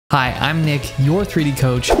Hi, I'm Nick, your 3D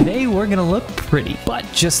coach. Today we're gonna look pretty, but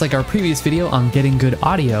just like our previous video on getting good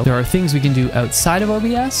audio, there are things we can do outside of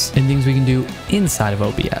OBS and things we can do inside of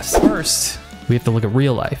OBS. First, we have to look at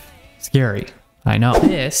real life. Scary, I know.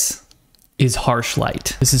 This is harsh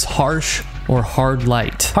light. This is harsh or hard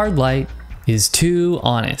light. Hard light is too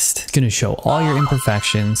honest. It's gonna show all your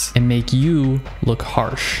imperfections and make you look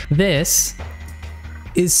harsh. This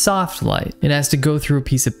is soft light. It has to go through a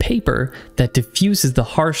piece of paper that diffuses the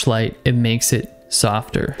harsh light and makes it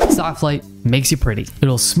softer. Soft light makes you pretty.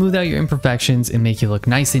 It'll smooth out your imperfections and make you look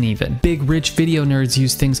nice and even. Big rich video nerds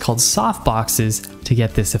use things called soft boxes to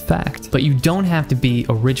get this effect. But you don't have to be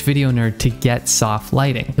a rich video nerd to get soft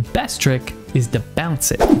lighting. The best trick is to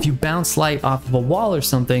bounce it. If you bounce light off of a wall or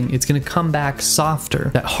something, it's gonna come back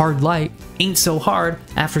softer. That hard light ain't so hard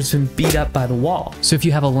after it's been beat up by the wall. So if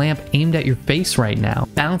you have a lamp aimed at your face right now,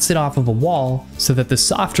 bounce it off of a wall so that the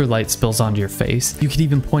softer light spills onto your face. You could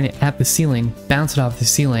even point it at the ceiling, bounce it off the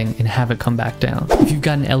ceiling, and have it come back down. If you've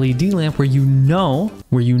got an LED lamp where you know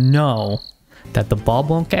that the bulb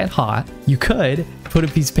won't get hot, you could put a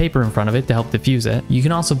piece of paper in front of it to help diffuse it. You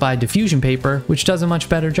can also buy diffusion paper, which does a much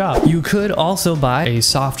better job. You could also buy a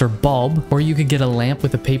softer bulb, or you could get a lamp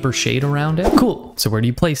with a paper shade around it. Cool. So where do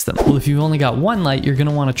you place them? Well, if you've only got one light, you're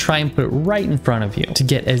gonna wanna try and put it right in front of you to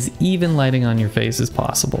get as even lighting on your face as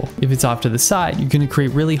possible. If it's off to the side, you're gonna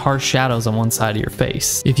create really harsh shadows on one side of your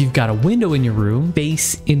face. If you've got a window in your room,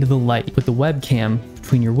 face into the light with the webcam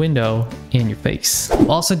between your window and your face. You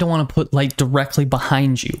also don't want to put light directly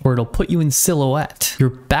behind you, or it'll put you in silhouette. Your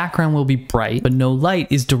background will be bright, but no light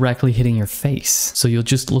is directly hitting your face, so you'll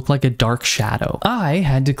just look like a dark shadow. I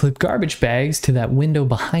had to clip garbage bags to that window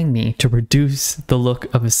behind me to reduce the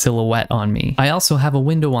look of a silhouette on me. I also have a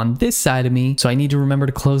window on this side of me, so I need to remember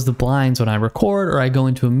to close the blinds when I record or I go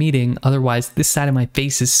into a meeting, otherwise this side of my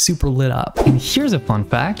face is super lit up. And here's a fun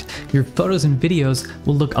fact, your photos and videos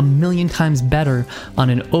will look a million times better on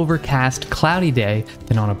an overcast, cloudy day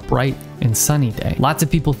than on a bright and sunny day. Lots of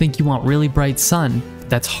people think you want really bright sun.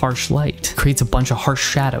 That's harsh light. It creates a bunch of harsh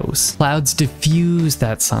shadows. Clouds diffuse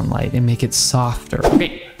that sunlight and make it softer.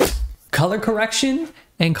 Okay, color correction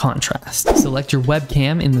and contrast. Select your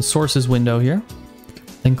webcam in the sources window here,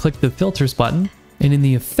 then click the filters button. And in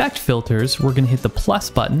the effect filters, we're gonna hit the plus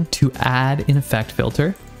button to add an effect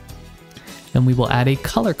filter. And we will add a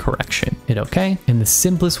color correction. Hit OK. And the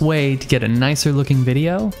simplest way to get a nicer looking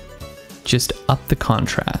video, just up the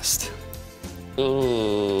contrast.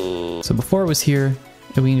 So before it was here,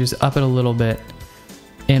 and we can just up it a little bit.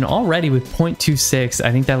 And already with 0.26,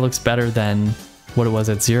 I think that looks better than what it was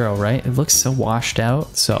at 0, right? It looks so washed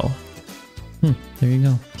out. So there you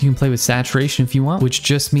go. You can play with saturation if you want, which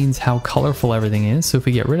just means how colorful everything is. So if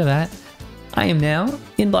we get rid of that, I am now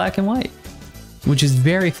in black and white, which is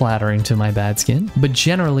very flattering to my bad skin. But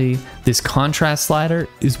generally, this contrast slider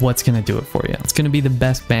is what's gonna do it for you. It's gonna be the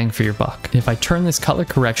best bang for your buck. And if I turn this color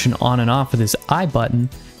correction on and off with this I button,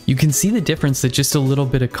 you can see the difference that just a little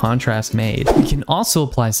bit of contrast made. We can also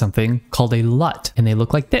apply something called a LUT, and they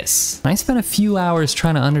look like this. I spent a few hours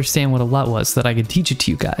trying to understand what a LUT was so that I could teach it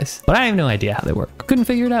to you guys, but I have no idea how they work. Couldn't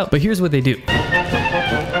figure it out, but here's what they do.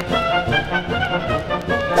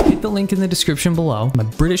 The link in the description below. My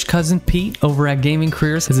British cousin Pete over at Gaming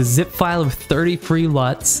Careers has a zip file of 30 free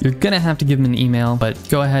LUTs. You're gonna have to give him an email, but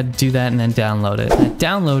go ahead and do that and then download it. That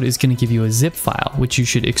download is gonna give you a zip file, which you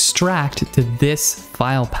should extract to this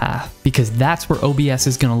file path, because that's where OBS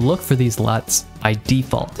is gonna look for these LUTs by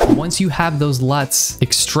default. Once you have those LUTs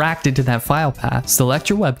extracted to that file path, select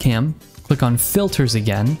your webcam, click on filters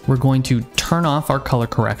again. We're going to turn off our color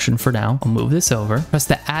correction for now. I'll move this over. Press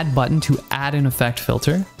the add button to add an effect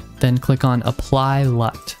filter. Then click on apply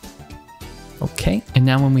LUT. Okay, and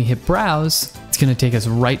now when we hit browse, it's gonna take us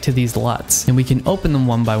right to these LUTs, and we can open them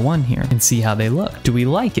one by one here and see how they look. Do we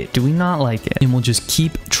like it? Do we not like it? And we'll just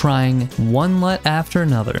keep trying one LUT after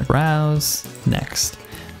another. Browse, next.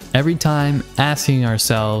 Every time asking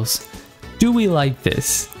ourselves, do we like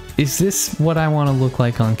this? Is this what I want to look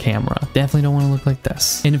like on camera? Definitely don't want to look like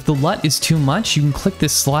this. And if the LUT is too much, you can click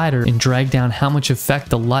this slider and drag down how much effect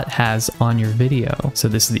the LUT has on your video. So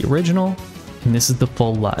this is the original, and this is the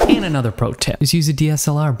full LUT. And another pro tip, just use a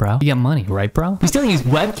DSLR, bro. You got money, right, bro? You still use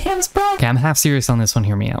webcams, bro? Okay, I'm half serious on this one,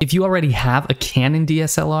 hear me out. If you already have a Canon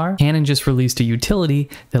DSLR, Canon just released a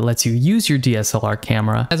utility that lets you use your DSLR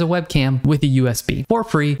camera as a webcam with a USB for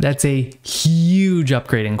free. That's a huge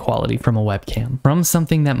upgrade in quality from a webcam, from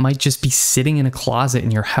something that might just be sitting in a closet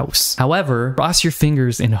in your house. However, cross your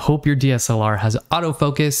fingers and hope your DSLR has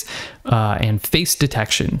autofocus and face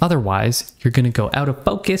detection. Otherwise, you're gonna go out of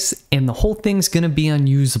focus and the whole thing everything's gonna be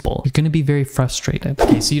unusable. You're gonna be very frustrated.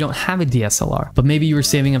 Okay, so you don't have a DSLR, but maybe you were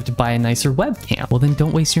saving up to buy a nicer webcam. Well, then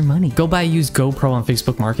don't waste your money. Go buy a used GoPro on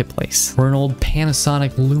Facebook Marketplace or an old Panasonic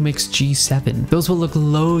Lumix G7. Those will look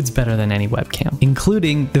loads better than any webcam,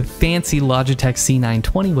 including the fancy Logitech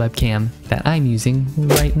C920 webcam that I'm using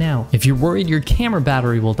right now. If you're worried your camera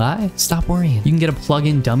battery will die, stop worrying. You can get a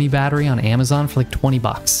plug-in dummy battery on Amazon for like 20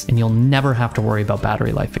 bucks and you'll never have to worry about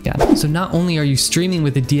battery life again. So not only are you streaming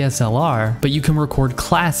with a DSLR, but you can record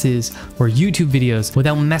classes or YouTube videos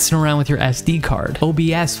without messing around with your SD card.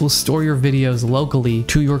 OBS will store your videos locally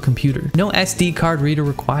to your computer. No SD card reader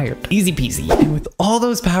required. Easy peasy. And with all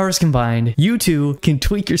those powers combined, you too can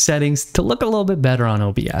tweak your settings to look a little bit better on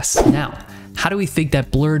OBS. Now, how do we fake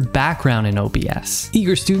that blurred background in OBS?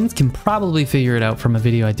 Eager students can probably figure it out from a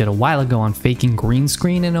video I did a while ago on faking green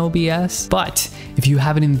screen in OBS, but if you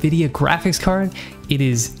have an NVIDIA graphics card, it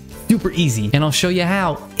is super easy, and I'll show you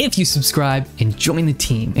how if you subscribe and join the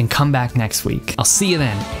team and come back next week. I'll see you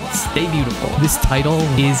then. Stay beautiful. This title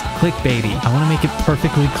is clickbaity. I want to make it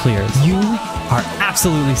perfectly clear. You are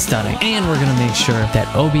absolutely stunning, and we're going to make sure that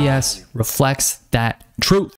OBS reflects that truth.